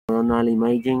neuronal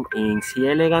imaging in C.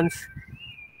 elegans.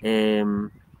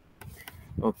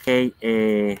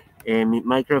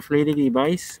 Microfluidic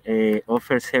device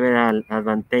offers several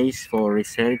advantages for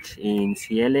research in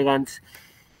C. elegans.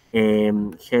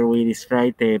 Here we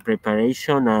describe the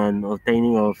preparation and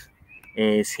obtaining of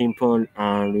simple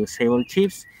and reusable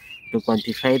chips to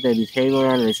quantify the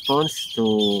behavioral response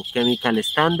to chemical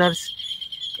standards.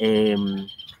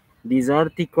 This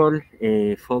article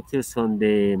focuses on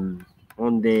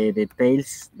the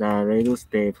details that reduce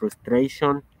the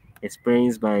frustration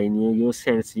experienced by new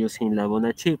users using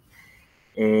Labona chip.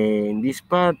 In this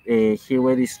part, here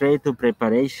we describe the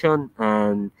preparation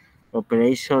and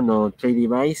operation of three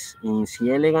devices in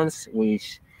C. elegans,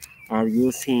 which are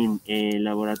used in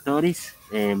laboratories.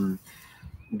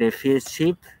 The first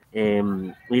chip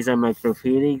is a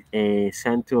microfluidic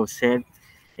sent to observe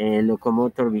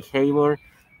locomotor behavior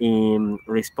in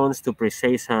response to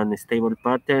precise and stable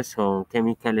patterns on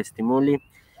chemical stimuli,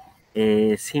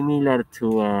 similar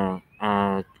to a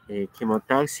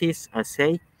chemotaxis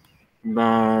assay,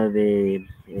 but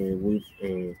with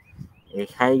a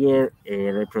higher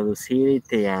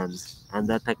reproducibility and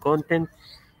data content.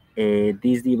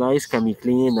 This device can be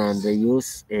cleaned and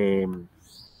reused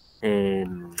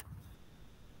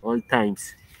all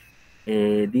times.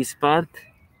 This part,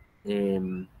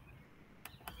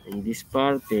 in this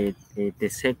part, the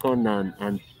second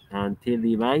and third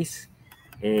device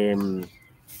um,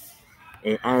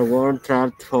 are one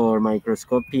trapped for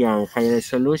microscopy and high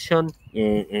resolution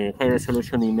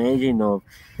imaging of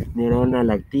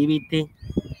neuronal activity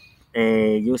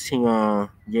using a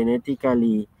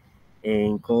genetically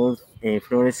encoded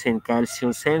fluorescent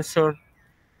calcium sensor.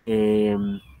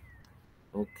 Um,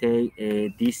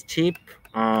 this chip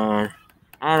are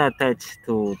attached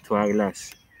to a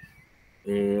glass.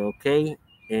 Okay.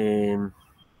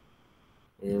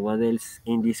 What else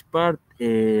in this part?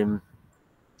 In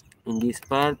this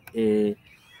part,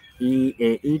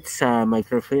 it's a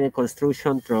microfluidic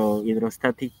construction through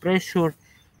hydrostatic pressure.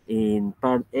 In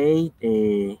part A,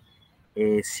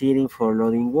 seating for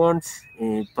loading wounds.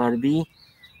 In part B,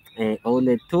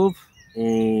 outlet tube.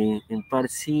 In part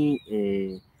C,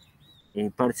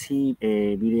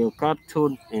 video capture.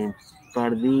 In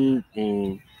part D,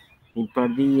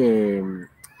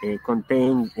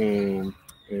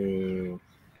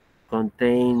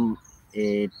 contain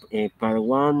part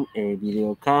one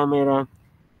video camera,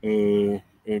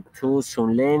 two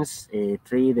zoom lens,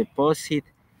 three deposit,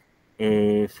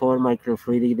 four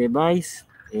microfluidic device,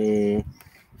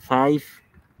 five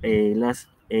glass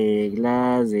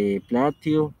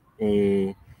plateau,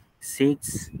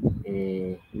 six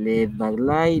LED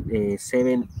backlight,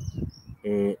 seven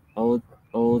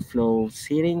outflow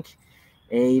seating,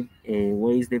 eight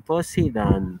waste deposit,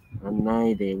 and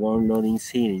nine the one loading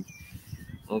seating.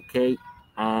 Okay,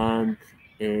 and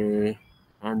uh,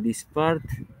 and this part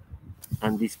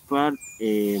and this part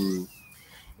clean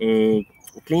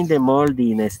the mold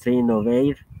in a stream of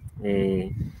air.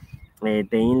 The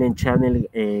inlet channel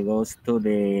goes to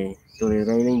the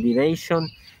railing direction.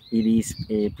 It is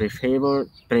preferable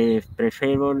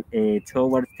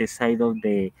towards the side of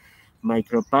the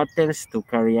micro patterns to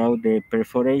carry out the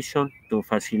perforation to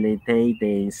facilitate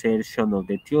the insertion of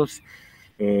the tubes.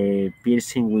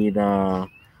 Piercing with a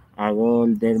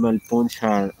gold dermal punch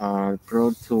are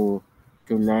brought to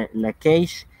la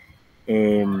cage.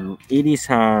 It is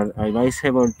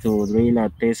advisable to drill a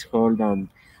test hole and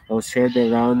observe the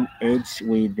round edge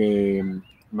with the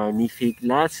magnific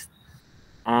glass,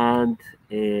 and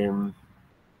um,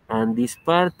 and uh, this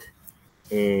part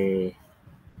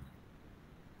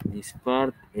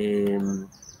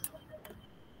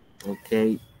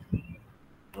okay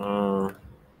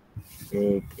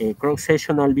a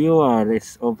cross-sectional view of a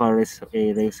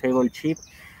reusable chip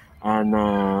and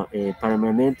a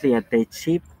permanently attached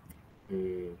chip. Uh,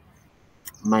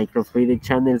 Microfluidic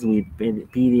channels with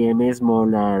PDMS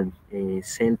mold are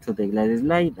sent to the glass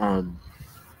slide,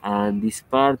 and this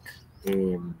part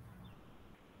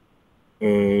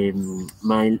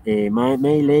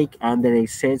may leak under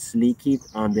excess liquid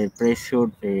under pressure,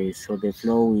 so the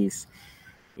flow is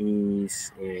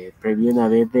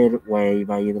prevented better by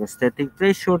hydrostatic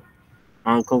pressure.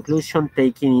 And conclusion,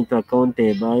 taking into account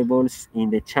the variables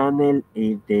in the channel,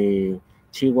 if the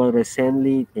chip was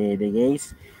recently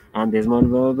degazed and the small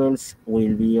bubbles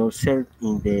will be observed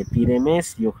in the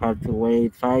PDMS, you have to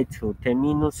wait 5 to 10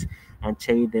 minutes and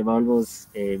check if the bubbles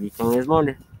become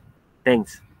smaller.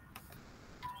 Thanks.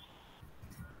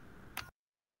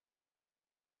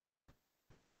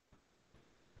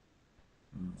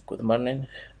 Good morning,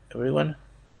 everyone.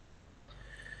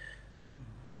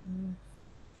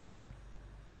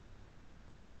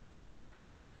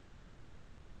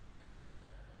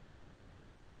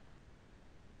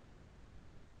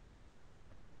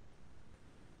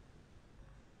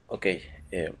 Okay,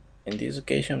 in this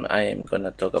occasion, I am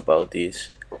gonna talk about this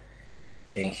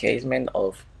enhancement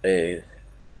of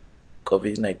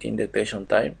COVID-19 detection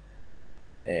time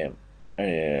um,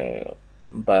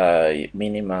 by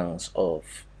minimums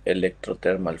of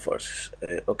electrothermal forces.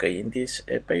 Okay, in this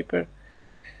paper,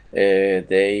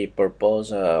 they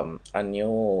propose a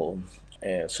new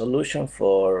solution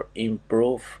for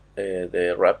improve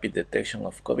the rapid detection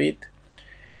of COVID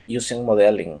using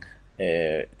modeling.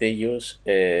 They use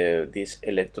these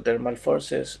electrothermal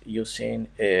forces using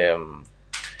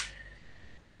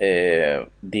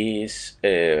this.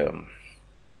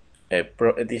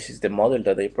 This is the model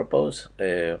that they propose.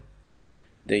 They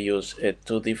use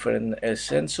two different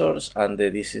sensors, and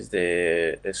this is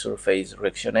the surface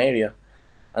reaction area.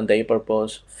 And they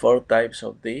propose four types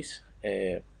of these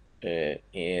that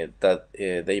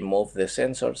they move the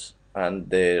sensors, and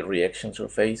the reaction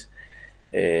surface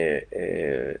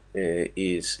is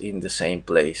in the same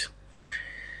place.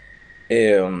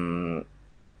 They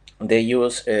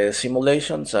use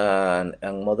simulations and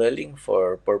modeling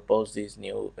for purpose this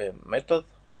new method.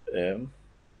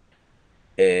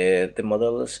 The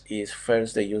models is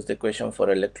first they use the equation for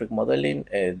electric modeling.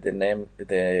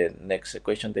 The next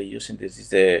equation they use in this is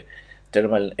the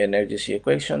thermal energy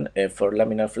equation. For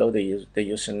laminar flow they use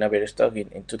a Navier-Stokes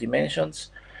in 2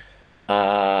 dimensions.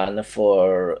 And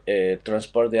for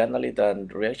transport the analyte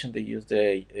and reaction they use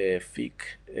the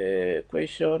Fick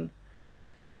equation.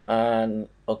 And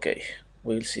okay,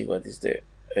 we'll see what is the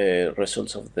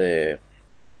results of the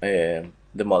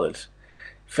models.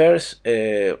 First,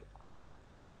 they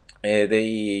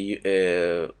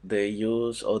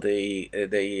use or they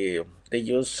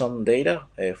use some data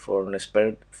for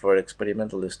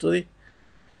experimental study,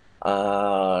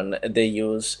 and they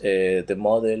use the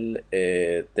model.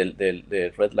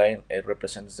 The red line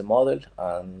represents the model,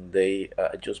 and they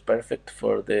adjust perfect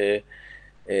for the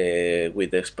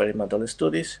with the experimental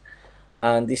studies.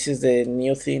 And this is the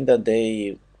new thing that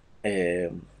they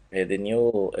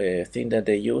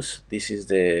use. This is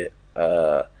the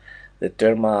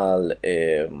thermal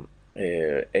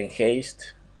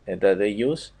enhanced that they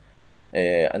use,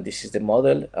 and this is the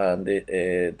model. And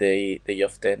they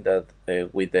obtain that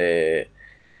with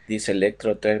this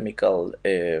electrothermal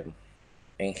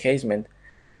enhancement,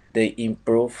 they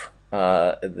improve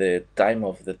the time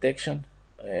of detection.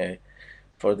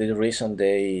 For this reason,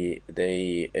 they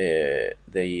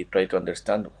try to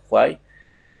understand why,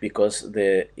 because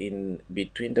in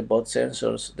between the both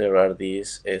sensors there are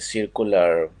these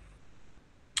circular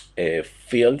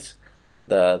fields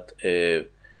that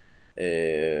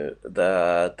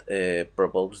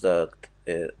provokes that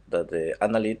the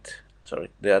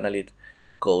analyte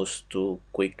goes too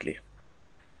quickly.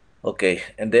 Okay,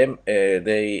 and then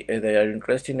they are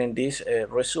interested in these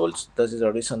results. That is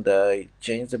the reason they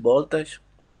change the voltage,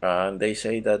 and they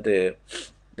say that the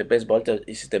best voltage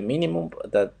is the minimum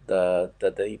that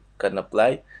they can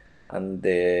apply, and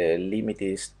the limit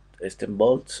is 10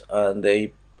 volts. And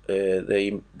they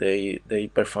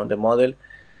perform the model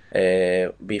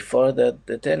before the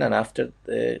 10 and after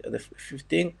the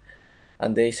 15.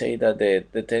 And they say that the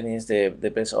 10 is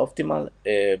the best optimal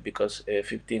because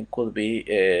 15 could be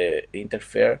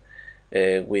interfere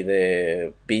with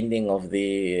the binding of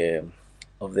the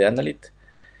analyte.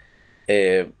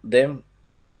 Then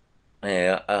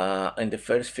in the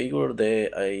first figure,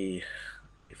 I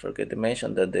forget to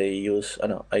mention that they use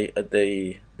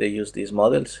they use these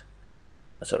models.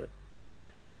 Sorry.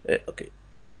 Okay.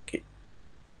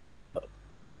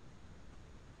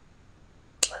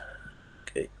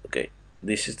 Okay.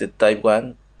 This is the type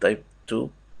 1, type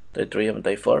 2, type 3, and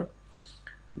type 4.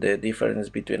 The difference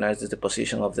between us is the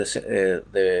position of the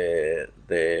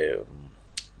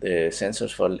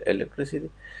sensors for electricity.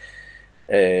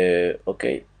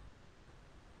 Okay.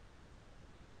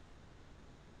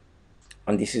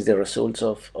 And this is the results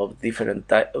of different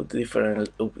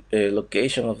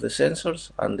location of the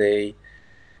sensors, and they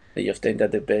obtain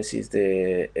that the best is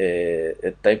the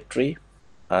type 3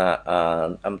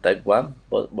 and type 1,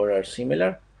 both are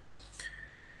similar.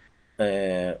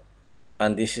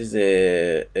 And this is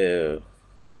the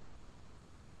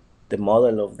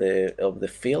model of the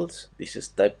fields. This is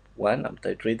type 1 and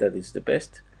type 3 that is the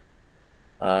best.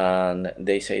 And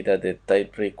they say that the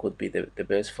type 3 could be the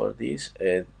best for this.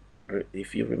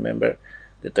 If you remember,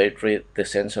 the type 3, the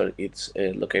sensor it's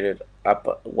located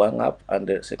one up and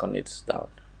the second it's down.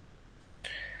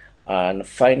 And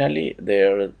finally,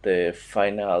 the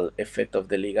final effect of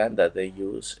the ligand that they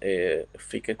use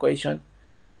Fick equation,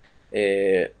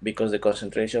 because the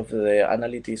concentration of the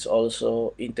analyte is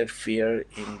also interfere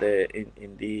in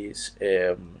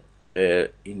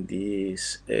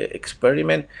this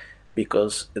experiment.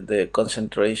 because the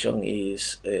concentration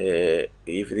is,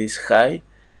 if it is high,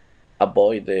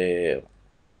 avoid the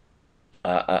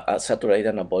saturate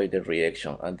and avoid the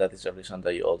reaction, and that is the reason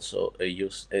they also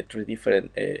use three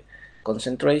different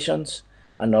concentrations.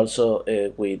 And also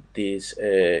with this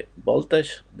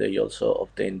voltage, they also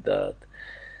obtain that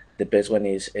the best one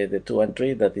is the 2 and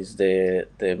 3. That is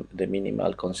the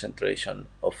minimal concentration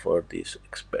for this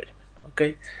experiment.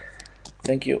 Okay,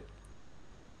 thank you.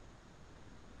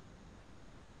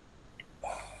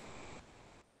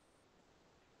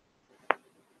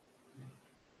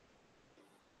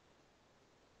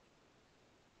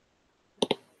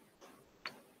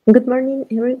 Good morning,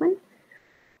 everyone.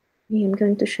 I am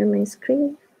going to share my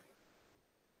screen.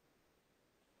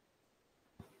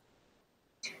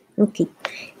 Okay,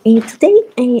 today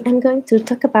I'm going to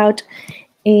talk about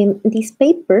this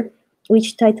paper,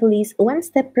 which title is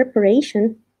One-Step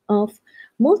Preparation of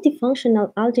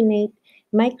Multifunctional Alginate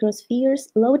Microspheres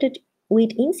Loaded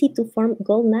with In Situ Form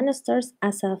Gold Nanostars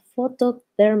as a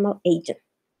Photothermal Agent.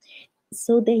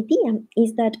 So the idea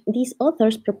is that these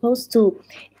authors propose to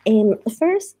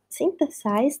first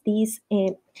synthesize these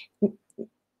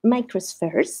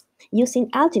microspheres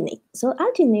using alginate. So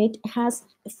alginate has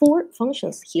four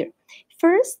functions here.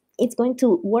 First, it's going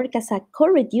to work as a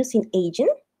co-reducing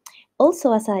agent,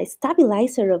 also as a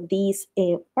stabilizer of these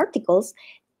particles.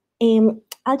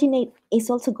 Alginate is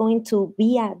also going to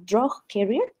be a drug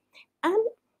carrier, and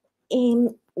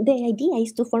the idea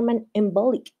is to form an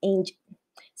embolic agent.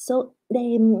 So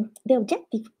the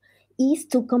objective is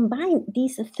to combine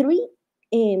these three.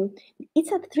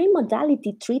 It's a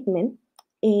three-modality treatment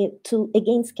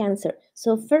against cancer.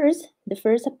 So the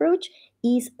first approach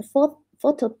is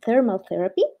photothermal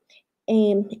therapy,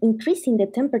 increasing the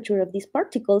temperature of these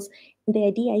particles. The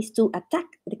idea is to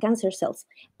attack the cancer cells.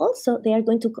 Also, they are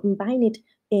going to combine it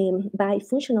by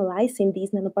functionalizing these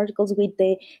nanoparticles with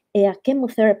the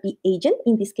chemotherapy agent.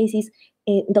 In this case, is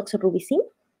doxorubicin.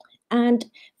 And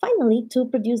finally, to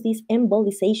produce this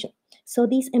embolization. So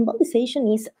this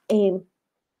embolization is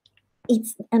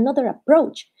it's another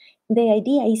approach. The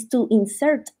idea is to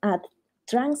insert a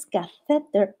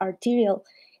transcatheter arterial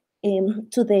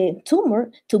to the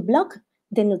tumor to block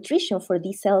the nutrition for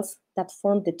these cells that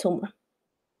form the tumor.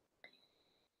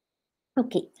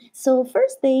 Okay, so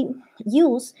first they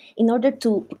use, in order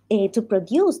to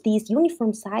produce these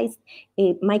uniform-sized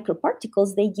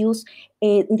microparticles, they use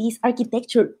this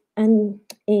architecture and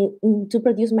to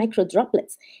produce micro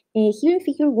droplets. Here in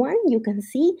figure 1, you can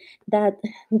see that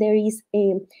there is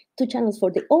two channels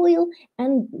for the oil,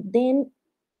 and then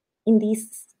in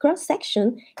this cross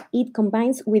section, it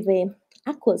combines with the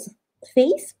aqueous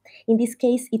phase. In this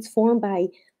case, it's formed by,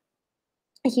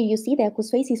 here you see the aqueous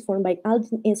phase is formed by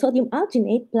sodium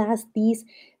alginate plus this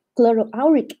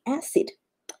chloroauric acid.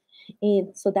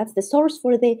 So that's the source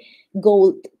for the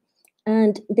gold.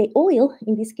 And the oil,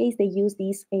 in this case, they use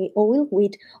this oil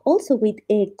with also with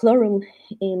a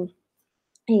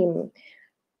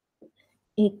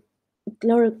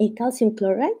calcium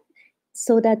chloride,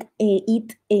 so that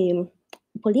it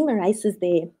polymerizes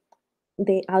the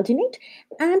alginate,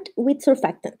 and with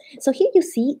surfactant. So here you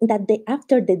see that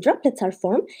after the droplets are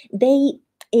formed, they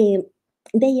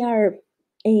are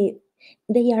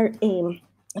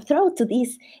thrown to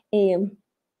this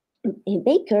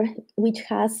beaker, which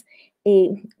has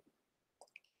the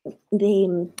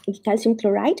calcium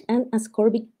chloride and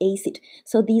ascorbic acid.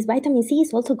 So this vitamin C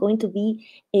is also going to be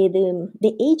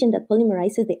the agent that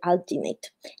polymerizes the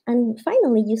alginate. And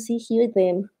finally, you see here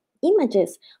the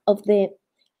images of the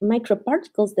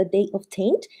microparticles that they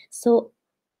obtained. So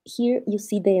here you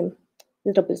see the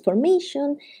droplet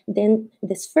formation, then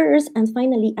the spheres, and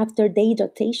finally, after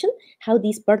dehydration, how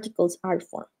these particles are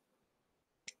formed.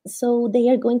 So they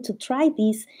are going to try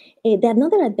this.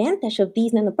 Another advantage of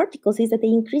these nanoparticles is that they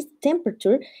increase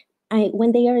temperature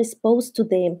when they are exposed to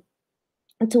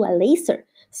a laser.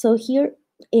 So here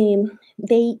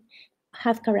they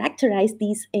have characterized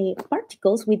these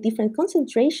particles with different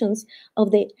concentrations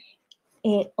of the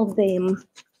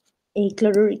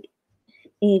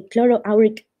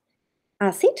chloroauric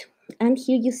acid. And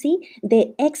here you see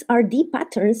the XRD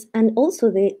patterns and also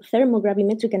the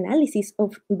thermogravimetric analysis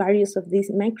of various of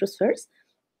these microspheres.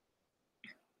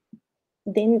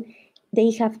 Then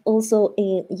they have also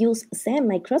used SEM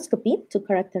microscopy to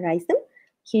characterize them.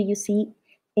 Here you see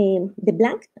the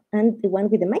blank and the one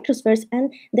with the microspheres,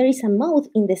 and there is a mode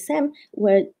in the SEM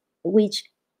which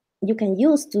you can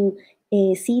use to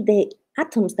see the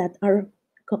atoms that are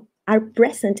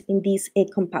present in these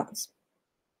compounds.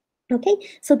 Okay,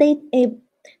 so they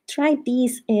tried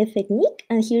this technique,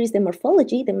 and here is the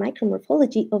morphology, the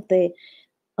micromorphology of the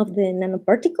of the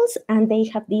nanoparticles, and they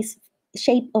have this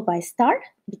shape of a star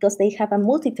because they have a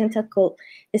multi-tentacle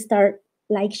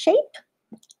star-like shape.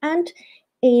 And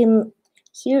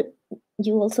here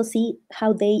you also see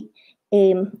how they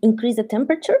increase the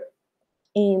temperature.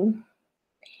 And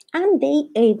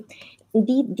they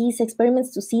did these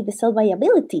experiments to see the cell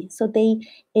viability. So they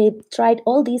tried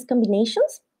all these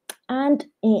combinations. And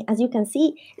as you can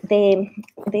see, the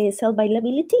cell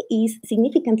viability is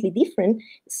significantly different.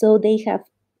 So they have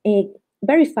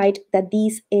verified that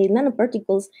these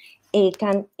nanoparticles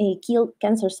can kill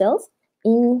cancer cells,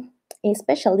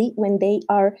 especially when they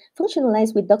are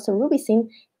functionalized with doxorubicin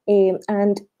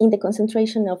and in the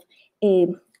concentration of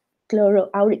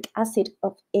chloroauric acid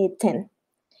of 10.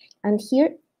 And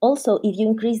here also, if you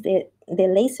increase the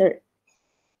laser,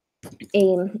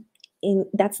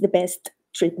 that's the best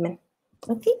treatment.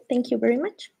 Okay, thank you very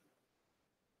much.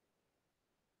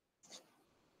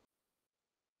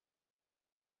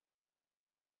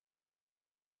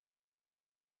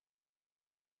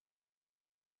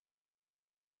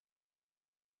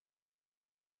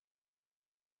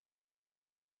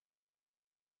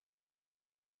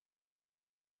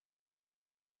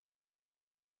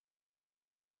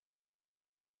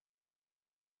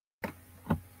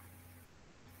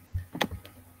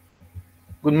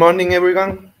 Good morning,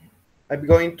 everyone. I'm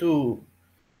going to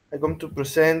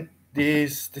present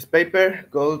this paper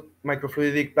called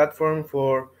Microfluidic Platform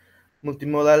for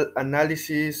Multimodal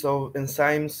Analysis of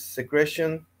Enzymes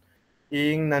Secretion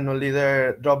in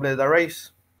Nanoliter Droplet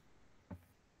Arrays.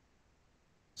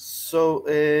 So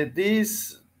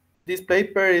this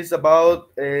paper is about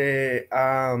a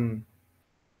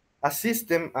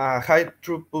system, a high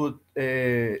throughput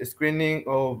screening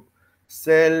of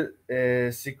cell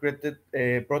secreted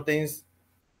proteins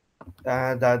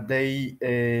that they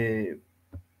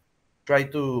try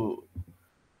to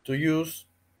use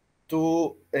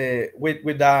to with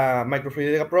the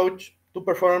microfluidic approach to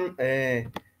perform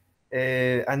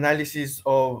analysis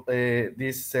of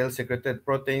these cell secreted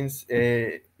proteins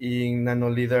in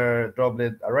nanoliter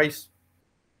droplet arrays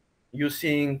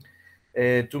using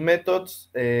two methods: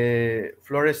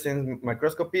 fluorescence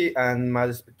microscopy and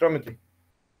mass spectrometry.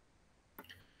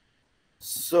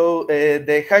 So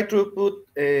the high throughput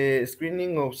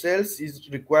screening of cells is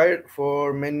required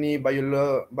for many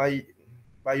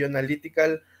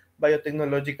bioanalytical,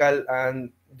 biotechnological,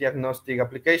 and diagnostic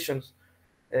applications,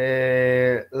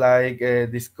 like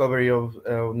discovery of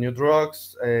new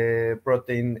drugs,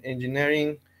 protein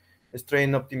engineering,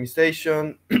 strain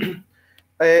optimization.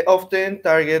 Often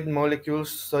target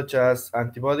molecules such as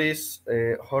antibodies,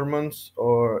 hormones,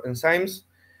 or enzymes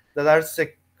that are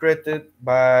secreted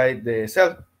by the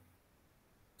cell.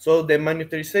 So the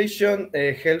miniaturization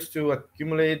helps to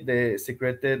accumulate the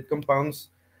secreted compounds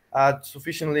at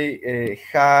sufficiently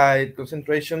high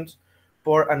concentrations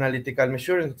for analytical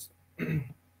measurements,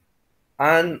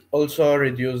 and also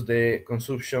reduce the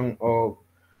consumption of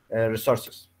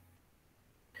resources.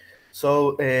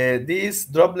 So this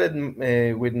droplet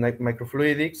with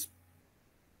microfluidics,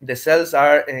 the cells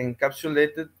are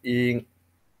encapsulated in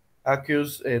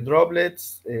aqueous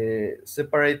droplets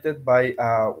separated by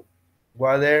a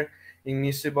water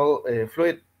immiscible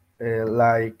fluid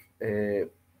like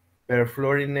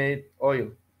perfluorinated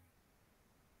oil.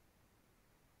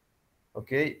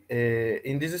 Okay,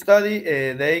 in this study,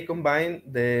 they combine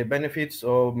the benefits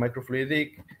of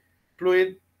microfluidic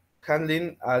fluid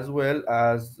handling as well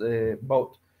as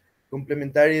both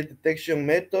complementary detection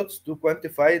methods to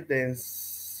quantify the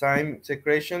enzyme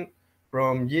secretion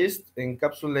from yeast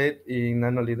encapsulated in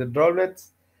nanoliter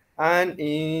droplets and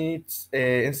its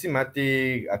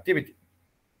enzymatic activity.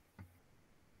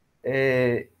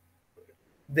 They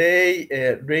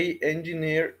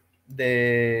re-engineer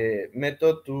the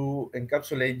method to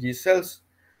encapsulate yeast cells.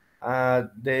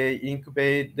 They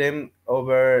incubate them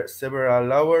over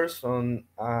several hours on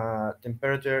a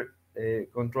temperature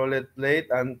controlled plate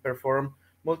and perform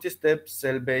multi-step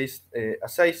cell-based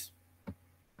assays.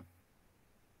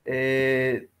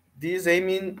 This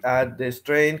aiming at the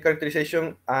strain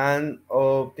characterization and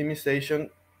optimization.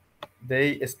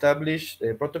 They establish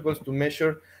protocols to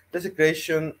measure the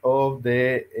secretion of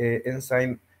the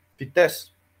enzyme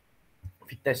phytase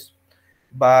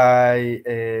by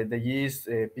the yeast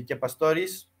Pichia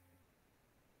pastoris.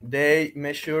 They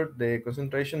measure the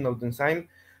concentration of the enzyme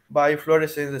by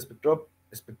fluorescence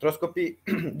spectroscopy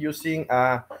using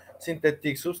a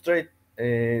synthetic substrate,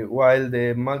 while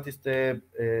the multi-step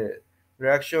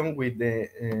reaction with the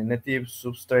native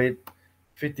substrate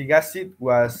phytic acid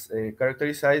was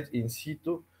characterized in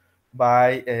situ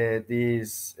by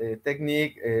this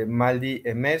technique,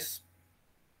 MALDI-MS,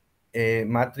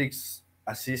 matrix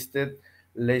assisted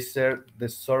laser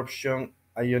desorption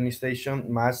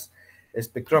ionization mass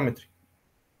spectrometry.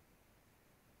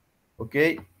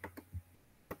 Okay,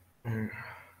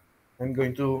 I'm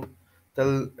going to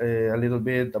tell a little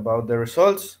bit about the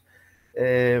results.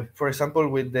 For example,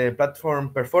 with the platform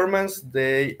performance,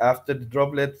 after the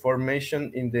droplet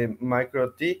formation in the micro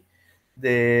T,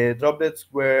 the droplets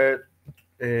were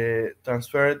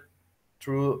transferred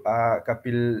through a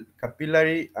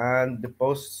capillary and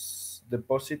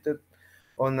deposited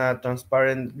on a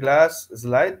transparent glass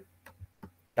slide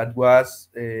that was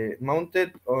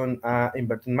mounted on an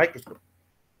inverted microscope.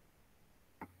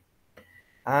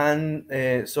 And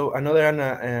so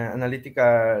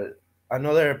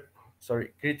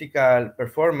critical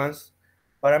performance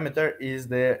parameter is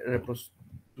the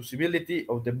reproducibility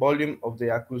of the volume of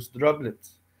the aqueous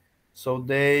droplets. So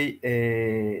the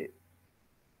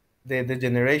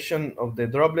generation of the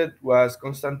droplet was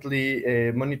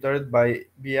constantly monitored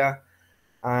via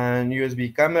an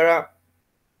USB camera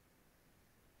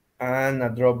and a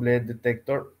droplet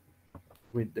detector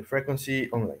with the frequency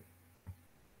online.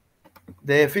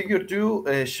 The figure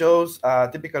 2 shows a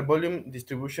typical volume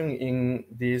distribution in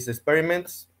these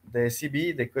experiments. The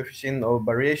CB, the coefficient of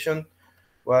variation,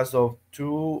 was of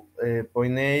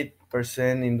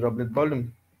 2.8% in droplet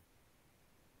volume.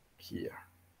 Here.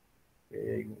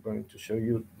 Okay, I'm going to show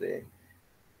you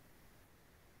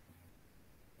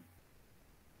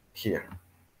here.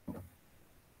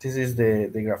 This is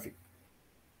the graphic.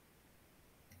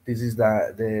 This is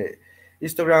the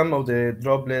histogram of the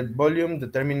droplet volume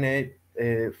determined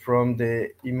from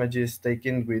the images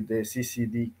taken with the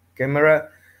CCD camera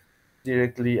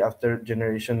directly after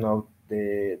generation of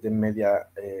the media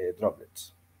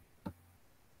droplets.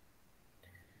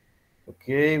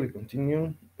 Okay, we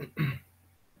continue.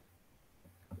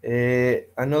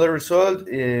 Another result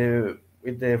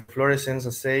with the fluorescence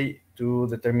assay to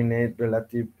determine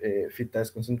relative fit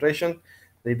test concentration.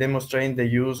 They demonstrate the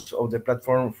use of the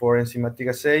platform for enzymatic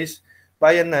assays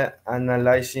by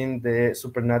analyzing the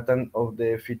supernatant of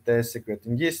the fit test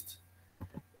secreting yeast.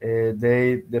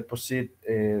 They deposit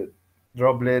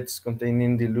droplets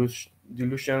containing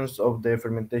dilutions of the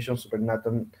fermentation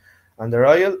supernatant under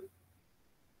oil,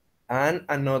 and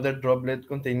another droplet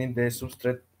containing the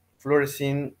substrate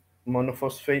fluorescein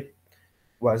monophosphate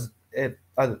was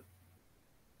added.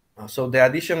 So the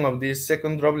addition of this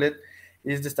second droplet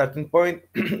is the starting point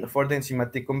for the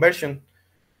enzymatic conversion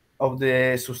of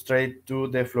the substrate to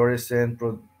the fluorescent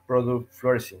product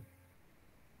fluorescein.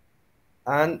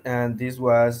 And this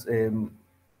was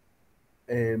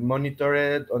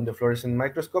monitored on the fluorescent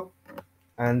microscope,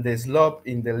 and the slope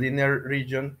in the linear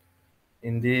region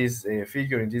in this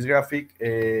figure, in this graphic,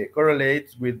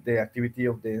 correlates with the activity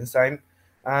of the enzyme,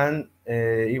 and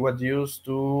it was used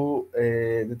to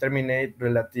determine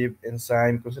relative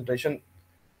enzyme concentration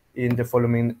in the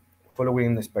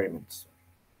following experiments.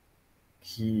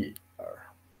 Here.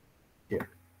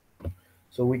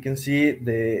 So we can see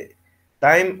the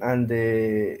time and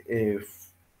the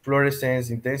fluorescence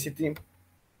intensity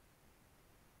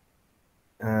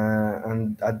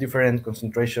and at different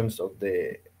concentrations of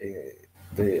the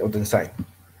enzyme.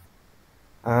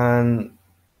 And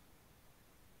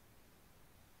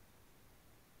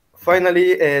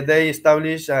finally, they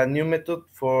established a new method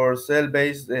for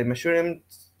cell-based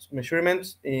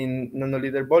measurements in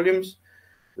nanoliter volumes,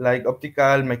 like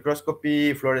optical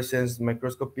microscopy, fluorescence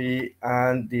microscopy,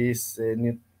 and this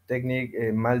new technique,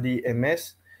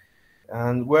 MALDI-MS,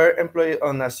 and were employed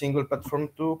on a single platform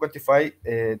to quantify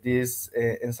this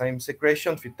enzyme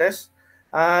secretion fit test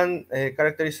and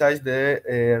characterize the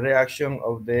reaction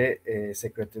of the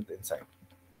secreted enzyme.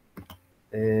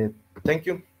 Thank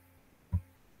you.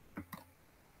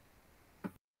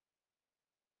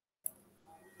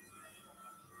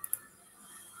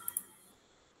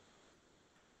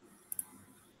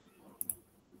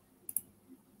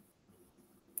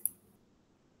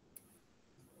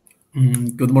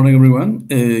 Good morning, everyone.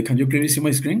 Can you clearly see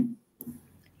my screen?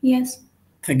 Yes.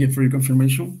 Thank you for your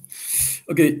confirmation.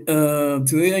 Okay,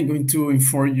 today I'm going to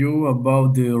inform you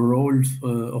about the role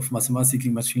of mathematics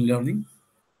in machine learning.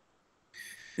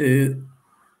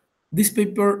 This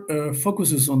paper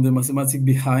focuses on the mathematics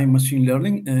behind machine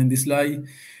learning, and this slide,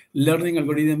 learning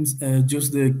algorithms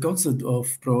use the concept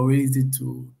of probability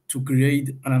to create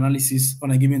an analysis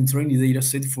on a given training data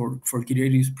set for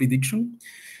creating prediction.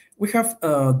 We have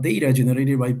data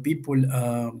generated by people,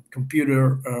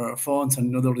 computer, phones,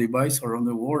 and other devices around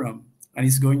the world, and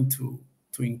it's going to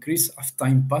increase as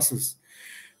time passes.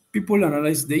 People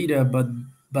analyze data, but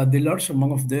the large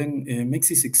amount of them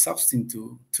makes it exhausting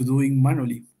to doing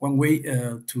manually. One way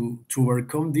to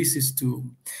overcome this is to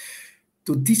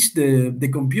teach the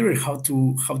computer how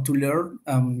to learn,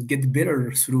 get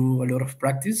better through a lot of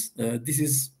practice. This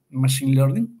is machine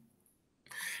learning.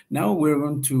 Now we're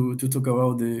going to talk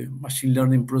about the machine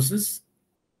learning process.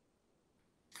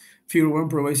 Figure 1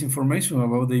 provides information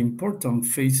about the important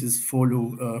phases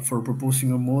followed for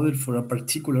proposing a model for a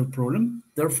particular problem.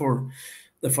 Therefore,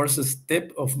 the first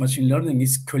step of machine learning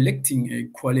is collecting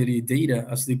quality data,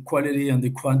 as the quality and the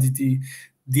quantity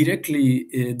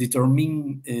directly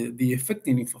determine the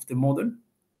effectiveness of the model.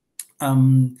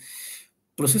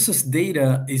 Processes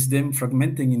data is then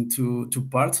fragmenting into two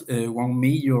parts. One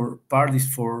major part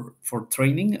is for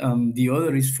training, and the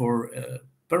other is for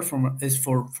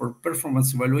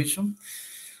performance evaluation.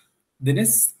 The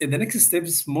next step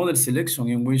is model selection,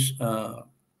 in which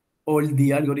all the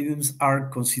algorithms are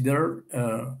considered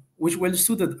which well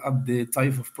suited at the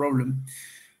type of problem.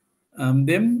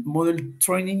 Then model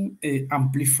training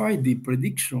amplify the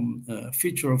prediction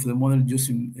feature of the model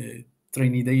using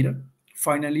training data.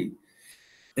 Finally,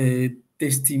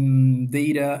 testing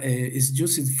data is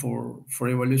used for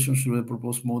evaluation through the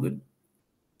proposed model.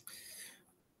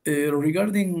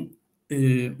 Regarding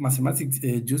mathematics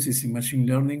uses in machine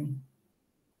learning,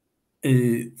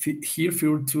 here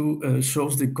figure 2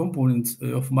 shows the components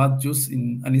of math used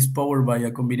and is powered by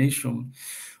a combination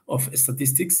of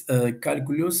statistics,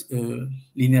 calculus,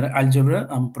 linear algebra,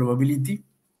 and probability.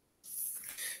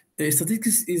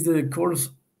 Statistics is the course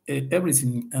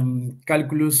everything.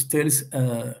 Calculus tells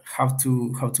how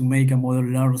to make a model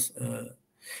learn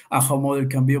and how model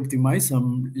can be optimized.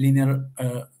 Linear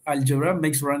algebra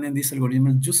makes running this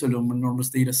algorithm useful on enormous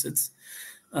data sets.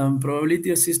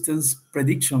 Probability assistance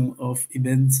prediction of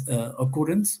events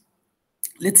occurrence.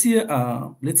 Let's see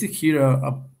here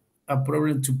a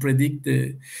problem to predict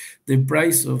the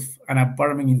price of an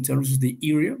apartment in terms of the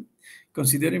area.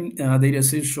 Considering a data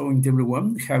set showing table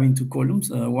 1 having two columns.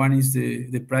 One is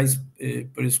the price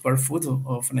per square foot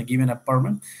of a given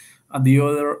apartment, and the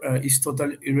other is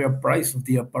total area price of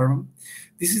the apartment.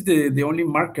 This is the only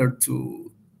marker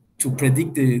to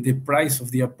predict the price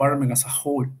of the apartment as a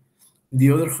whole. On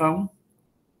the other hand,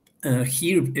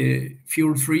 here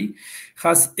figure 3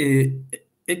 has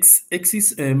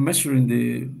x-axis measuring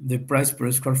the price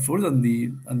per square foot, and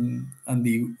the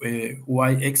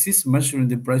y-axis measuring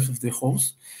the price of the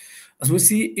house. As we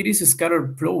see, it is a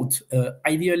scattered plot.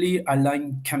 Ideally, a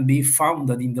line can be found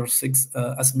that intersects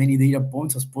as many data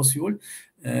points as possible.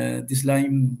 This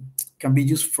line can be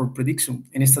used for prediction.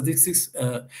 In statistics,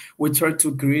 we try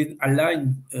to create a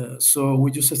line, so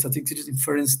we use a statistics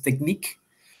inference technique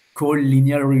called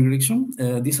linear regression.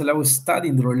 This allows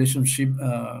studying the relationship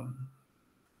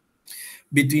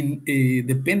between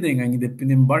dependent and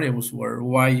independent variables, where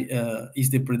y is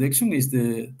the prediction, is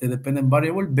the dependent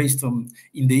variable based on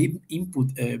in the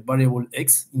input variable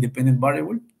x, independent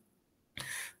variable.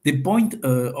 The point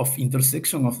of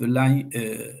intersection of the line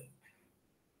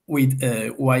with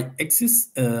y-axis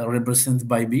represented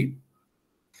by b,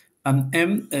 and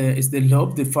m is the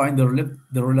lobe define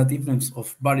the relativeness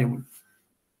of variable.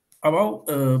 About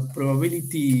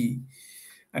probability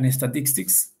and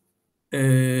statistics,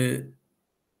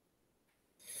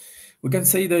 we can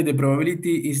say that the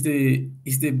probability is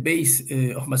the base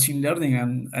of machine learning,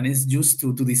 and is used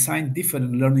to design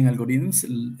different learning algorithms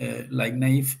like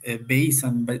naive Bayes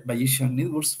and Bayesian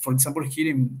networks. For example, here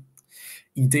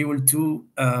in table 2,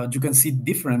 you can see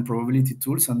different probability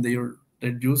tools, and they're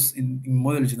used in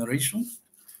model generation.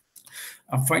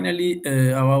 And finally,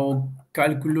 about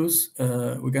calculus,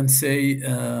 we can say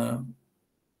that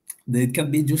it can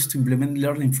be used to implement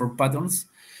learning for patterns.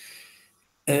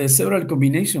 Several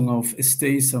combinations of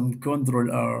states and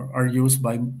control are used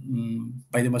by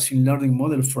the machine learning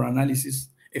model for analysis.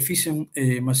 Efficient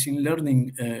machine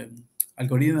learning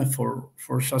algorithm for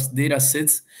just data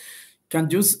sets can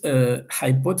use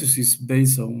hypotheses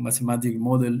based on mathematical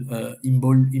model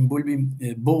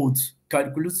involving both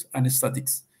calculus and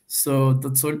statistics. So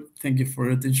that's all. Thank you for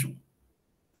your attention.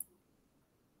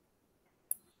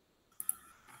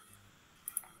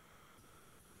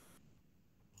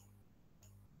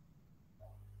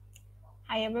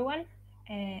 Hi everyone,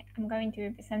 I'm going to be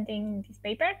presenting this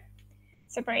paper,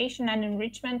 Separation and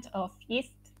Enrichment of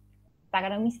Yeast,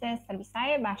 Saccharomyces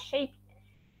cerevisiae by shape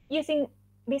using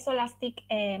viscoelastic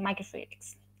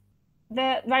microfluidics.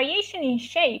 The variation in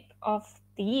shape of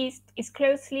the yeast is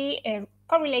closely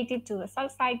correlated to the cell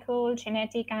cycle,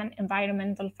 genetic and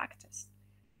environmental factors.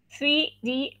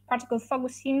 3D particle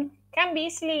focusing can be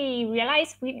easily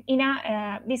realized in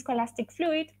a viscoelastic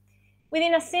fluid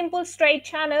within a simple straight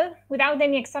channel without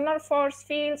any external force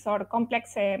fields or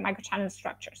complex microchannel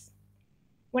structures.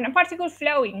 When a particle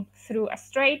flowing through a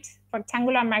straight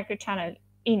rectangular microchannel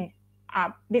in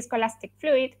a viscoelastic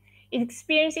fluid, it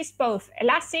experiences both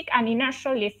elastic and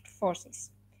inertial lift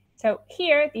forces. So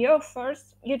here, the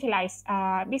authors utilize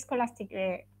a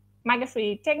viscoelastic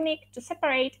microfluidic technique to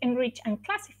separate, enrich, and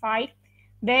classify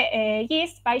the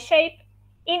yeast by shape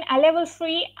in a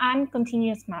level-free and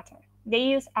continuous manner. They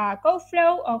use a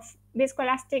co-flow of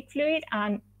viscoelastic fluid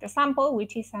and the sample,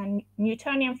 which is a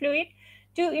Newtonian fluid,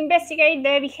 to investigate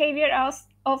the behavior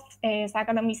of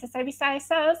Saccharomyces cerevisiae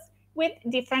cells with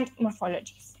different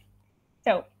morphologies.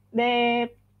 So the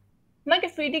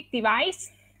microfluidic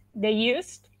device they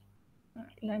used,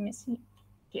 let me see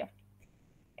here.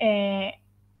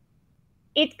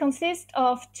 It consists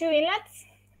of 2 inlets,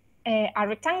 a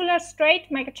rectangular straight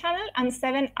microchannel, and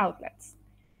 7 outlets.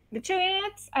 The 2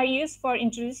 inlets are used for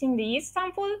introducing the yeast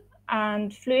sample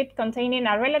and fluid containing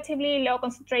a relatively low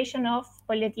concentration of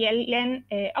polyethylene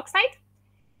oxide.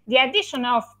 The addition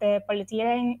of the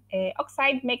polyethylene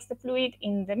oxide makes the fluid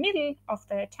in the middle of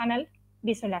the channel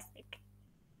viscoelastic,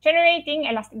 generating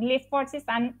elastic lift forces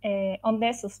on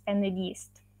the suspended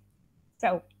yeast.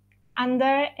 So,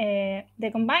 under the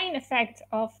combined effect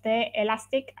of the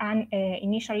elastic and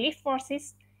initial lift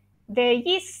forces, the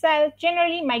yeast cell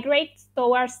generally migrates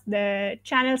towards the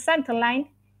channel center line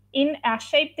in a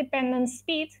shape-dependent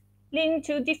speed, leading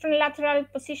to different lateral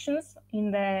positions in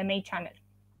the main channel.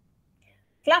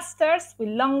 Clusters with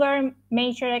longer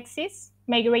major axes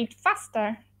migrate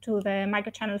faster to the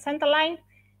microchannel center line,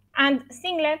 and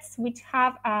singlets, which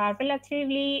have a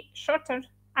relatively shorter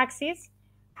axis,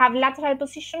 have lateral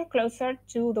position closer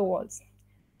to the walls.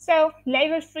 So,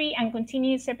 label-free and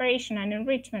continuous separation and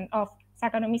enrichment of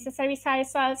Saccharomyces cerevisiae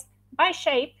cells by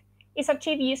shape is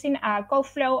achieved using a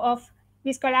co-flow of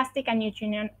viscoelastic and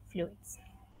Newtonian fluids.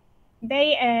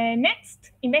 They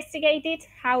next investigated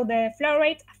how the flow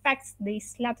rate affects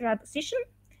this lateral position,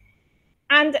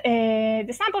 and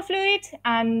the sample fluid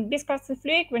and viscous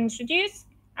fluid were introduced,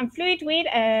 and fluid with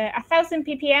 1000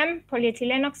 ppm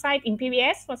polyethylene oxide in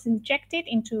PBS was injected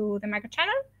into the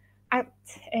microchannel at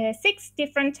 6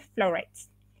 different flow rates.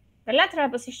 The lateral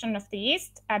position of the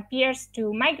yeast appears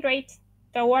to migrate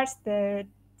towards the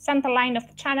center line of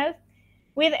the channel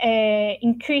with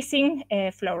increasing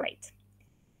flow rate.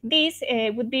 This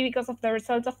would be because of the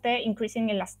result of the increasing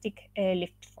elastic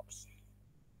lift force.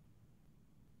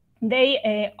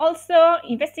 They also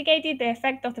investigated the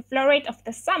effect of the flow rate of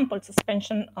the sample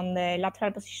suspension on the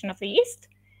lateral position of the yeast.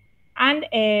 And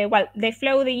they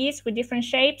flow the yeast with different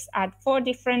shapes at 4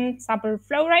 different sample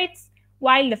flow rates,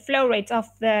 while the flow rates of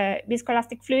the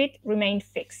viscoelastic fluid remained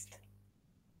fixed.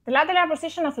 The lateral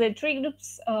position of the 3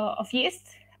 groups of yeast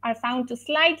are found to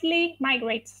slightly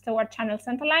migrate toward channel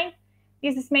center line.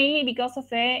 This is mainly because of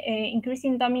the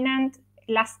increasing dominant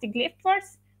elastic lift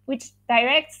force, which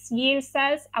directs yield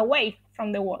cells away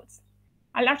from the walls.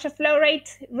 A larger flow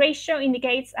rate ratio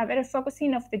indicates a better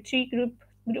focusing of the 3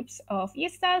 groups of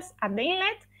yeast cells at the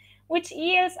inlet, which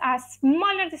yields a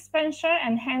smaller dispenser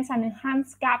and hence an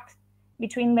enhanced gap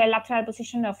between the lateral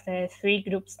position of the 3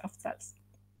 groups of cells.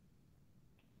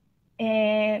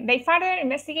 They further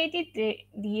investigated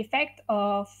the effect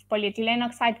of polyethylene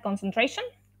oxide concentration,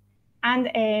 and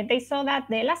they saw that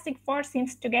the elastic force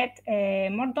seems to get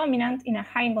more dominant in a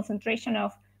high concentration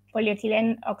of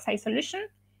polyethylene oxide solution.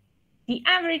 The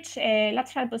average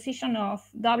lateral position of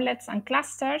doublets and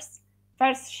clusters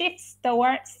first shifts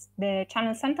towards the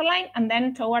channel center line and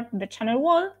then toward the channel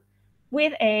wall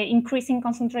with an increasing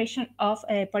concentration of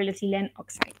polyethylene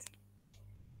oxide.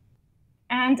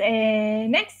 And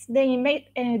next, they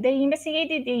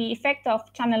investigated the effect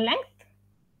of channel length.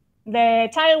 The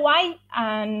channel width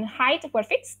and height were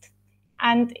fixed,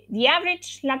 and the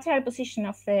average lateral position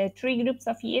of the 3 groups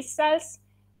of yeast cells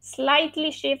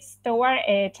slightly shifts toward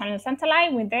a channel center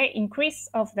line with the increase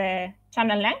of the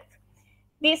channel length.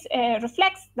 This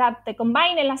reflects that the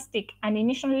combined elastic and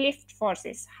initial lift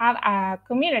forces have a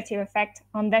cumulative effect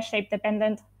on the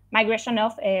shape-dependent migration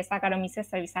of Saccharomyces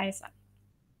cerevisiae cells.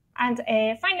 And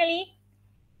finally,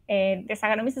 the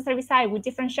Saccharomyces cerevisiae with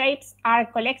different shapes are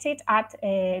collected at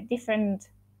different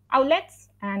outlets,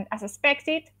 and as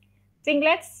expected,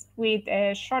 singlets with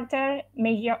shorter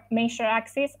major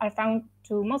axes are found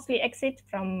to mostly exit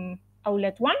from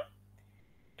outlet 1,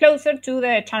 closer to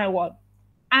the channel wall.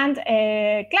 And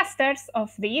clusters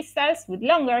of the yeast cells with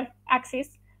longer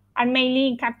axes are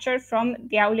mainly captured from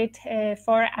the outlet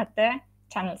 4 at the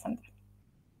channel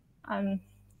center.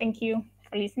 Thank you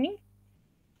for listening.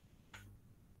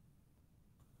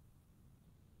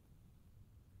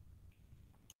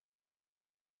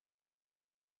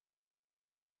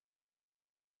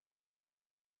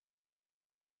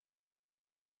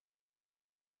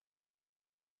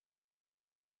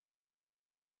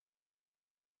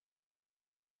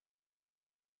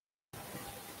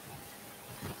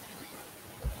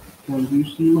 Can you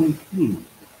see my screen?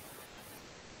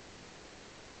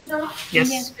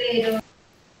 Yes.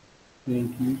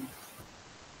 Thank you.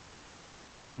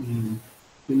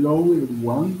 Hello,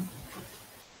 everyone.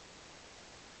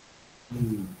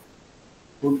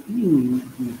 Continuing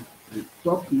with the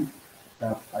topic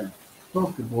that I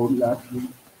talked about last week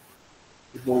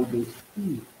about the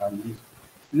speed and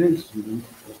displacement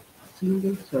of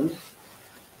single cells.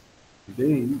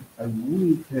 Today, I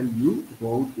will tell you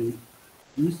about this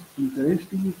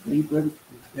interesting paper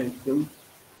entitled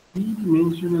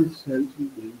Three-dimensional cell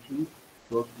simulation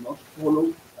does not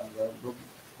follow a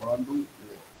random law.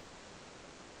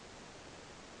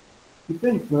 The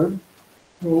paper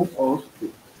shows us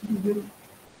that single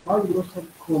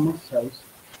fibrosarcoma cells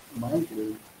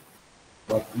migrate,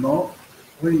 but not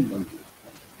randomly,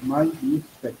 as might be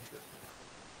expected.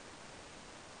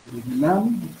 The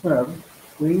dynamic differs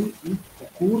when it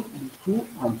occurs in 2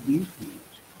 and 3 stages,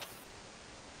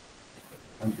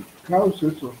 and the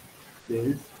causes of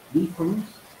this difference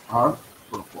are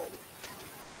proposed.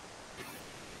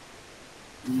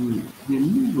 The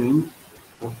movement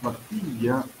of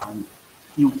bacteria and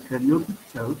eukaryotic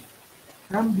cells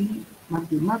can be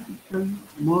mathematically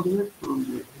modeled from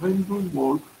the random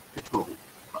walk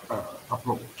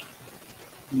approach.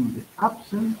 In the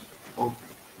absence of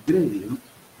gradients,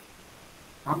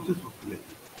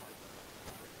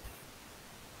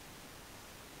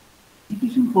 it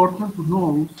is important to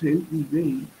know cell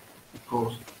divide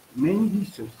because many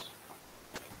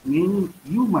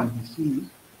human diseases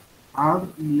are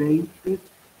related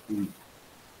to it.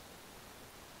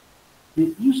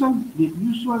 The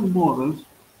usual models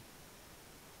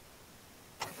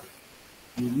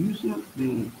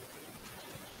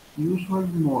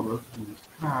to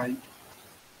describe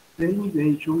cell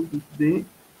division is the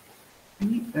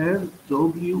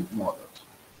PRW models.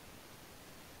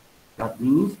 That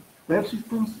means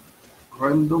persistence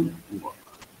random walk,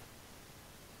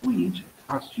 which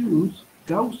assumes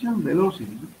Gaussian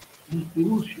velocity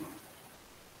distribution,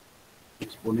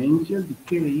 exponential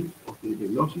decay of the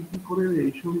velocity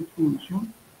correlation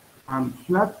function, and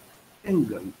flat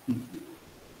angle theory,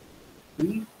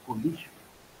 pre-collision.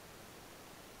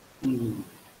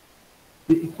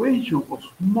 The equation of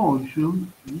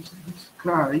motion is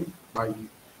described by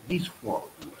this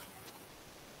formula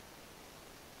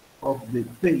of the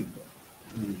paper,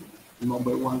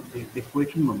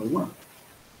 equation number 1,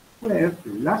 where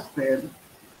the last term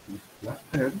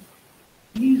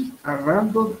is a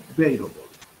random variable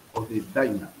of the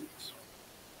dynamics.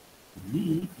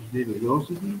 V is the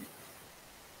velocity,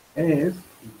 S is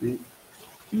the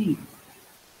speed,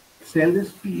 cell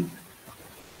speed,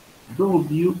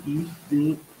 W is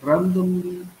the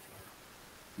randomly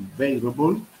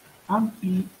variable, and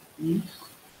P is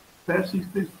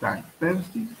persistence time.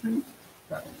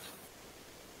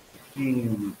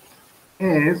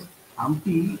 S and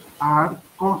P are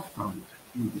constant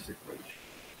in this equation.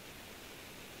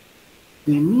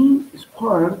 The mean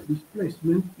square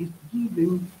displacement is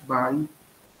given by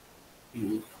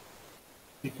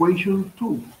equation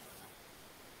 2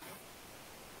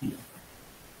 here,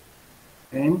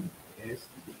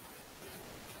 NSD,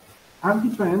 and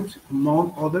depends,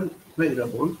 among other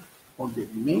variables, on the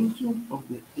dimension of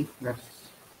the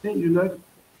extracellular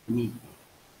medium,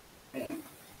 and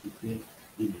the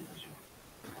dimension.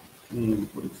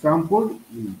 For example,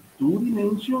 in 2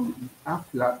 dimensions, it's a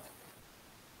flat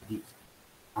disk,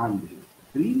 and the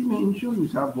 3 dimension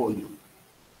is a volume.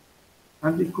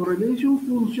 And the correlation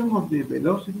function of the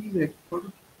velocity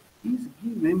vector is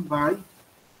given by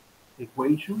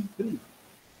equation 3.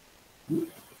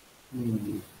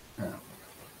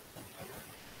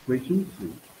 Equation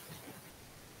 3,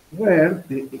 where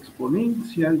the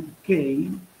exponential decay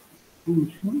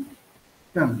function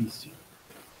can be seen.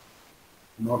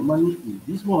 Normally, in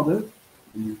this model,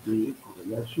 the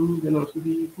correlation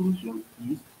velocity function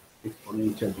is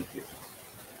exponential decay.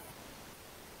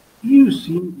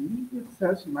 Using liquid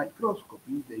cells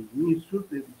microscopy, they measure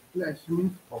the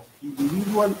displacement of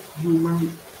individual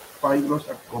human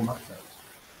fibrosarcoma cells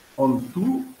on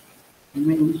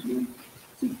 2-dimensional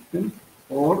systems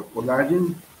or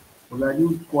collagen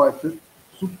coated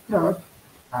substrate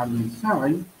and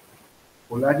inside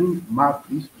collagen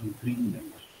matrix in 3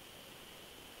 dimensions.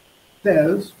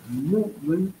 Cells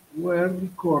movement were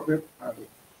recorded at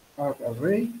a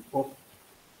rate of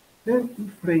 30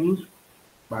 frames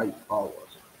by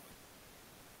hours,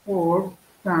 4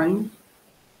 times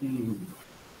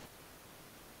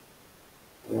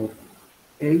of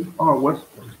 8 hours,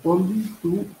 corresponding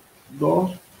to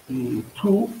those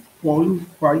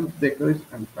 2.5 degrees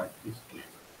and practice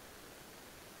scale.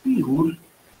 Figures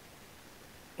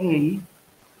A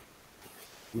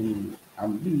and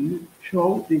B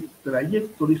show the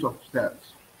trajectories of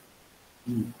cells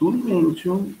in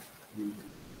two-dimension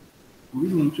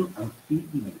and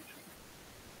three-dimension.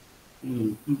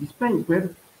 In this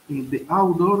paper, the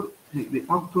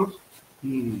authors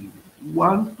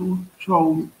want to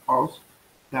show us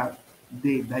that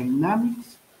the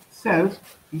dynamics cells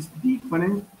is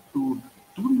different to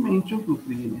two-dimension to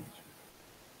three-dimension.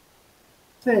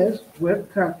 Cells were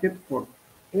tracked for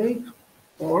 8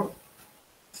 or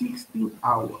 16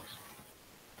 hours.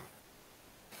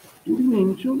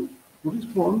 Two-dimension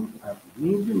corresponds as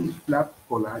medium is flat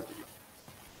collagen.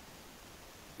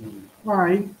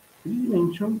 While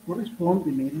three-dimension corresponds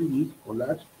the medium is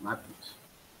collage matrix.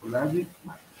 Collagen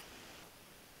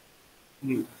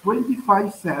matrix.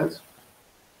 25 cells,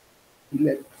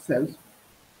 select cells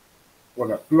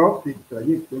for a plot the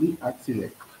trajectory at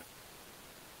select.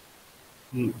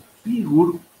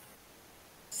 Figure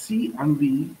C and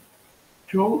D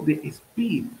show the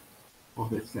speed of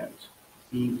the cells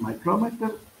in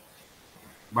micrometers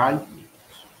by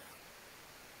minutes.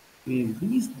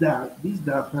 These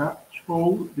data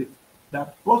show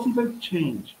that possible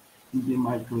change in the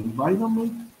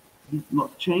microenvironment did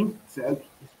not change cell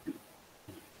speed.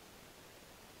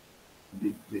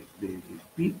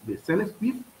 The cell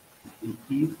speed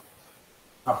is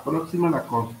approximately a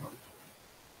constant.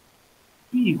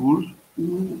 Figures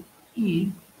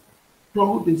E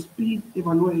show the speed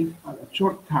evaluated at a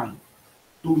short time,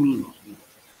 2 minutes.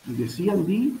 In the C and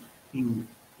D, in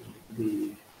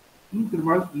the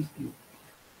interval is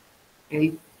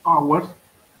 8 hours,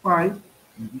 5,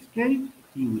 in this case,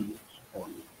 10 minutes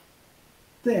only.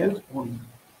 Cells on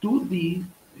 2D,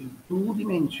 in 2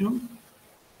 dimensions,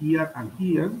 here and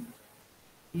here,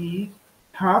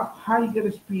 have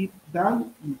higher speed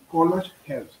than in collage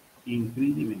cells in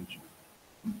 3 dimensions.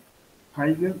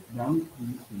 Higher than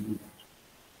in 3 dimensions.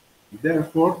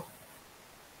 Therefore,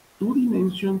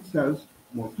 2-dimension cells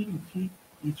motility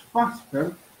is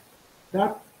faster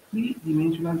than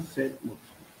 3-dimensional cell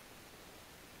motility.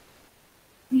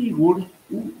 Figures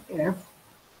UF,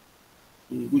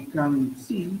 we can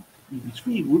see in these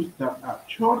figures that at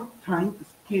short time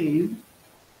scale,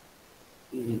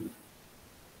 the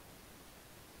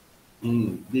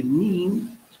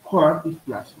mean square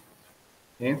displacement,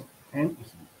 S and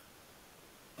S.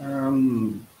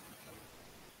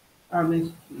 And this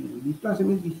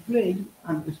displacement displayed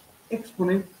an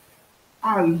exponent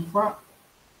alpha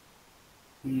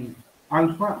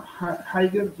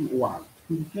higher to 1,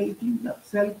 indicating that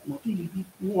cell motility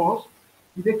was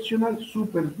directional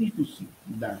super-diffusive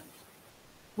dynamics.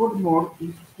 Furthermore,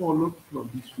 is followed from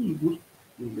these figures,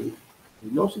 the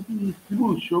velocity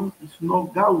distribution is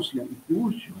not Gaussian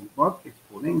distribution, but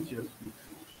exponential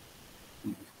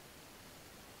distribution.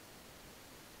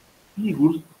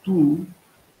 Figures 2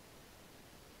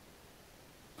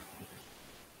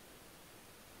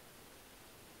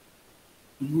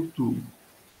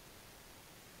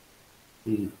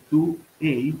 to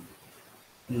 8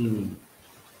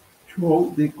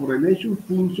 show the correlation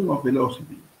function of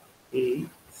velocity,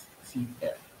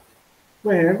 ACF,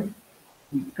 where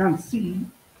we can see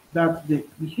that the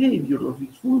behavior of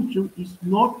this function is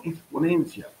not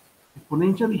exponential.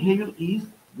 Exponential behavior is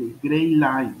the gray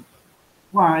line,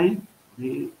 while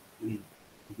the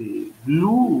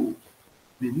blue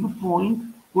point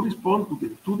corresponds to the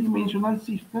two-dimensional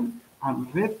system,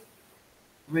 and red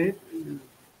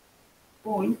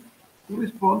point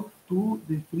corresponds to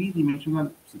the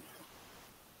three-dimensional system.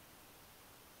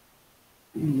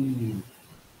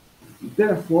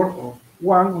 Therefore,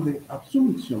 one of the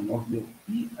assumptions of the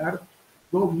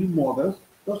PRW models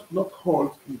does not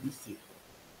hold in this system.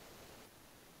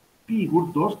 Figure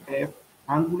does F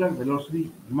angular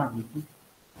velocity magnitude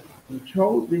and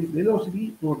show the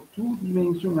velocity for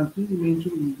two-dimension and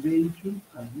three-dimension integration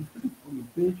and different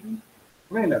orientation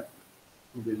relative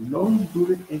to the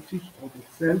longitudinal axis of the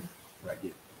cell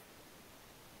trajectory.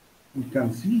 We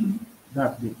can see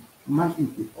that the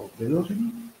magnitude of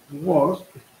velocity was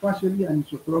spatially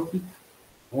anisotropic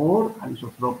or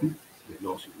anisotropic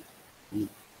velocity.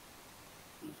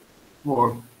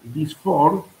 For this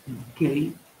 4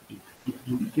 indicate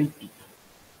it.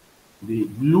 The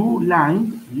blue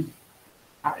line is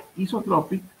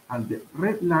isotropic and the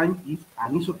red line is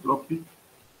anisotropic,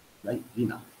 like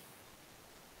dynamic.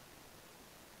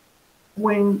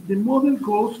 When the model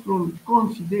goes from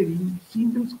considering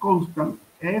single constant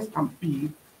S and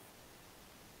P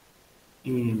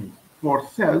for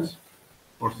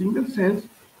single cells,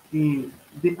 the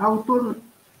author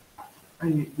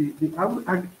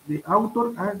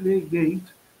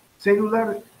aggregates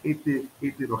cellular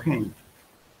heterogeneity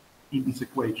in this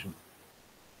equation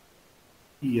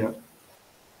here,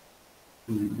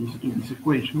 in this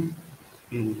equation,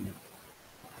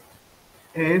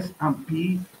 S and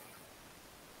P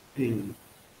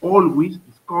always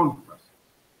is contrast.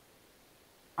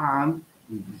 And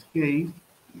in this case,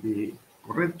 the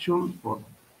correction for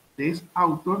this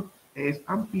author, S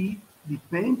and P,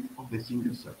 depend on the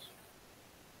single cells.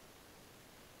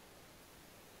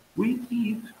 With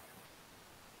it,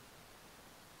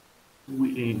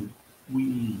 we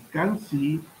can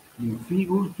see in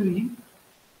figure 3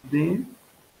 the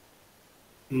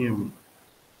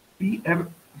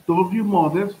PRW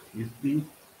models is the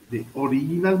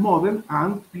original model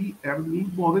and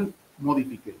PRW model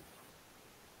modified.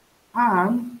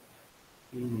 And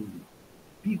in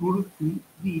figure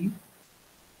 3D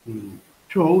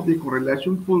show the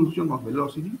correlation function of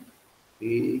velocity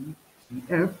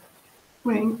ACF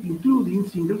when including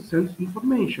single cell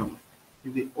information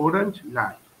in the orange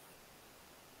line.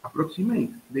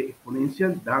 Approximate the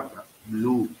exponential data,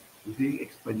 blue is the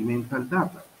experimental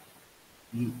data.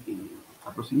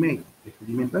 Approximate the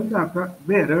experimental data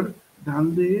better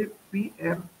than the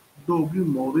PRW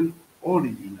model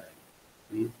original,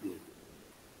 is the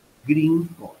green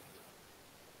point.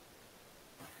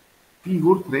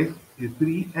 Figure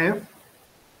 3F,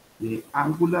 the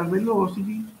angular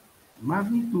velocity,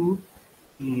 magnitude,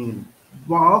 in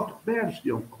both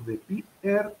versions of the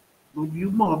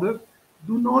PRW model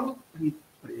do not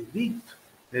predict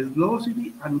the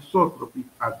velocity anisotropy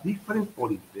at different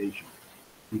orientations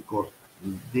because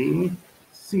the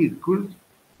circle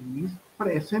is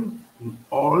present in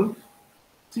all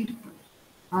systems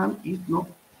and is not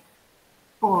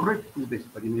correct to the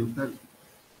experimental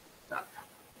data.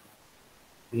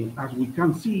 As we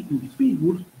can see in these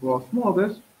figures, both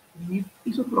models is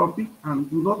isotropic and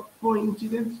do not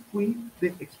coincidence with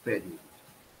the experiment.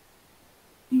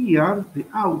 Here, the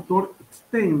author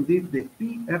extended the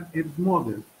PRF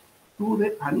model to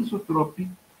the anisotropic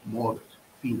models,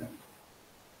 finally.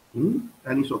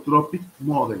 Anisotropic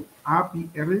model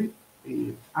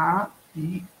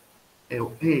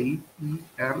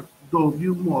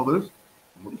APRW models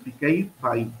modified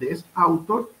by this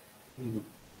author,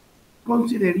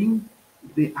 considering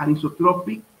the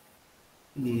anisotropic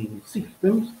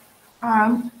systems,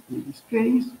 and in this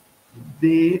case,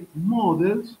 the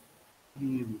models,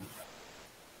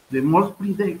 the most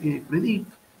predict the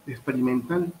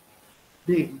experimental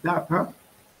data,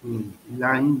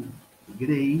 line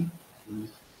gray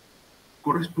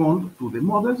correspond to the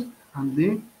models, and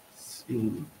the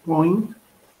circle point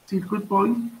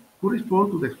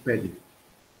correspond to the experiment.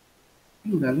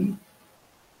 Finally,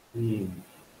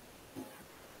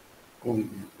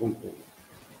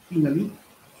 finally,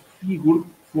 figure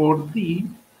 4D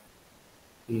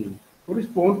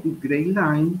corresponds to gray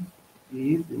line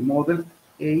is the model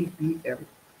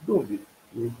APRW,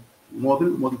 model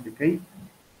modified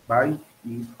by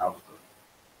this author.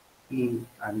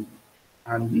 And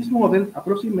this model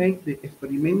approximates the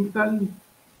experimental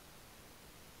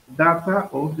data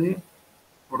of the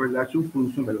correlation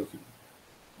function velocity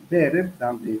better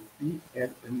than the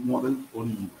PRF model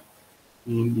original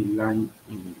in the line,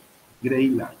 in the gray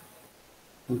line.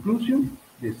 Conclusion,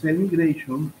 the cell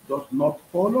migration does not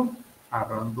follow a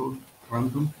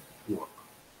random walk.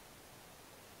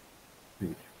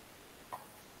 Thank you.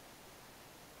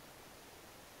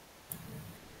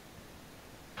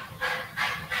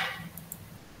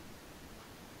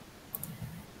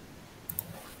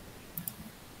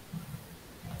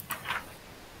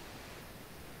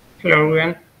 Hello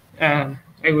everyone.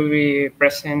 I will be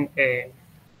present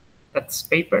that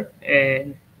paper.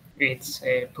 It's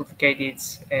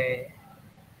published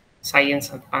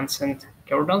Science Advanced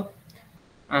Journal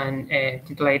and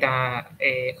titled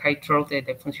High-throughput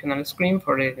the functional screen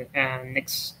for the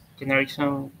next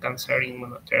generation cancer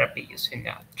immunotherapy using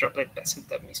a droplet-based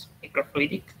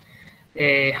microfluidic.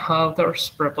 The authors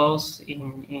propose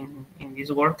in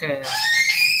this work the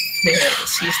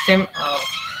system of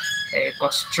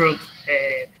construct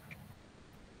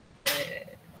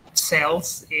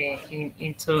cells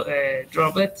into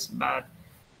droplets, but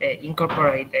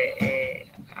incorporate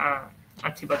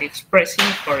antibody expressing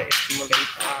for stimulate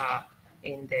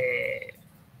in the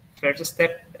first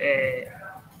step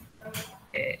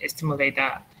stimulate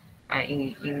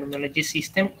in immunology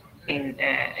system in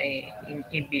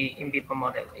vivo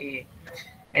model.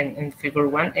 And in figure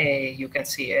 1, you can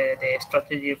see the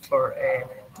strategy for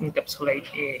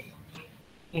encapsulate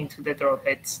into the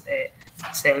droplets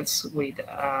cells with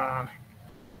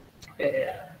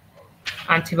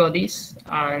antibodies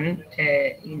and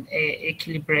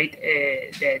equilibrate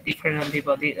the different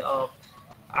antibody of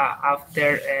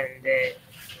after and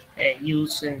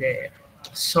use in the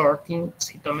sorting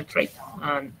cytometry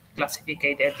and classify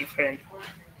the different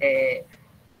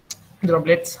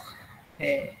droplets.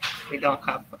 We don't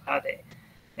have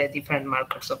the different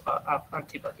markers of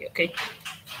antibody. Okay,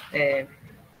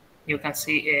 you can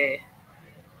see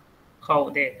how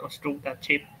they construct that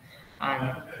chip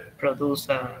and produce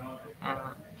the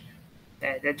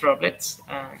droplets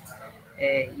and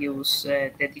use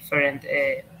the different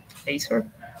laser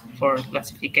for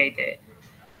classify the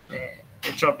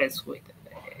droplets with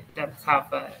that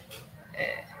have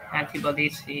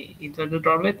antibodies into the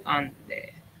droplet, and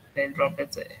the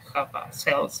droplets have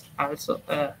cells also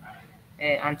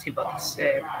antibodies.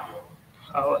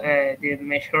 How they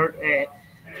measure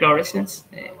fluorescence,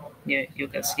 you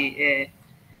can see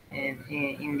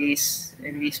in this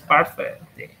part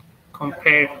they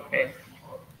compare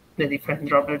the different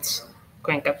droplets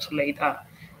co-encapsulate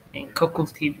in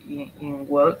co-cultive in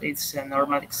well. It's a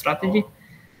normal strategy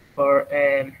for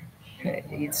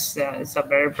it's a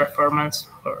better performance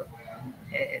for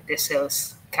the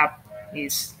cells cap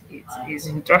is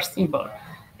interesting, but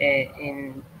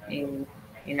in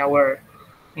our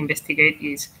investigate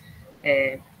is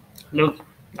look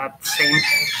that same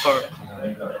for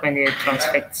when they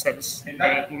transfect cells.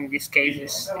 In this case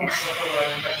is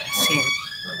seen.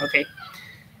 Okay.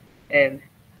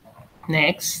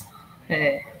 Next,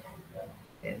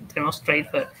 demonstrate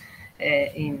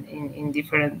in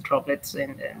different droplets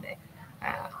and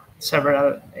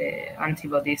several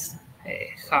antibodies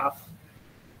have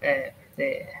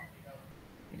the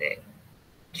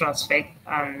transfect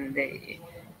and the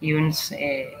ions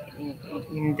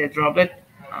in the droplet,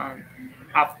 and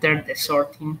after the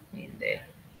sorting in the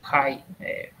high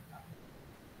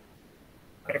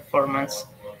performance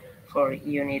for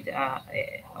unit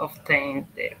obtain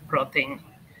the protein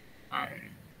and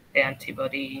the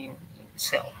antibody in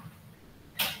cell.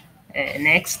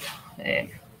 Next,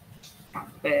 need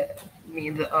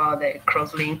the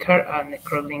crosslinker and the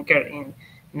crosslinker in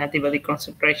antibody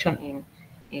concentration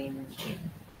in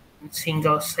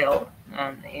single cell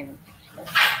and in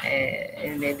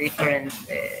the different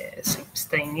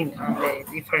staining and the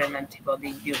different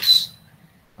antibody use.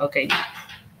 Okay.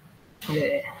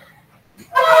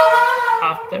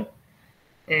 After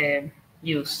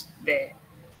use the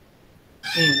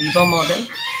in vivo model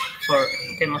for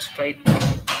demonstrate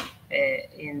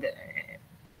in the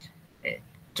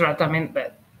treatment,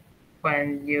 but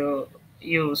when you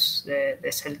use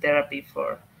the cell therapy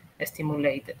for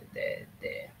stimulate the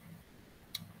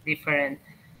different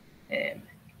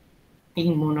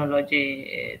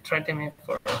immunology treatment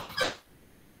for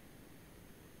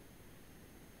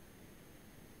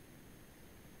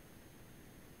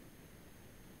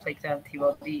take the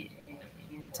antibody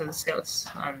into the cells,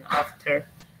 and after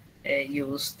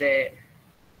use the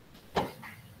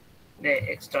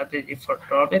strategy for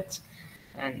droplets,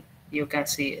 and you can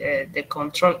see the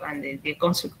control and the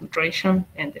concentration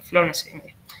and the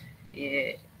fluorescence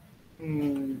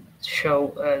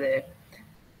show the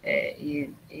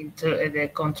into the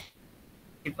control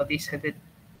antibodies that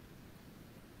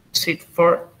suit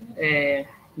for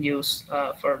use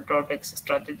for droplets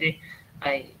strategy.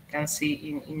 I can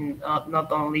see in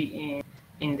not only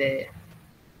in the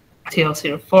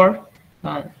TL04,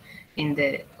 in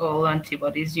the all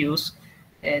antibodies used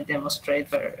demonstrate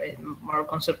more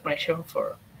concentration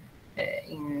for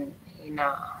in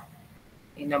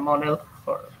a model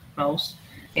for mouse,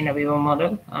 in a vivo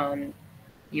model, and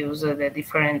use the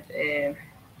different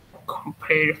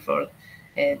compare for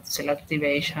cell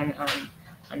activation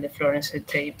and the fluorescent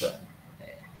tape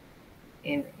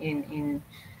in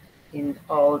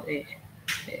all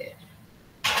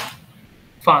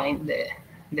find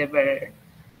the better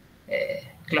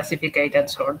classified and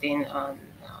sorting on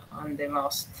the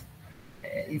most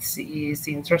is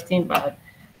interesting, but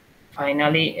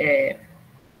finally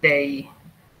they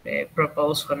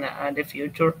propose for the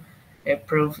future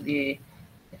prove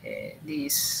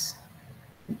this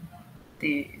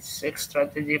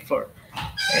strategy for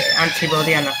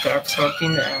antibody and after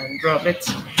sorting and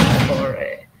droplets for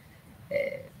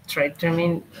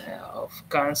treatment of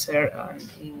cancer and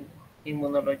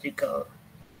immunological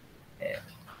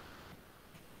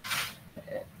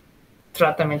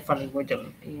treatment for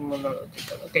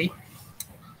immunological. Okay,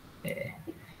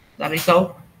 that is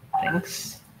all.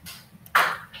 Thanks.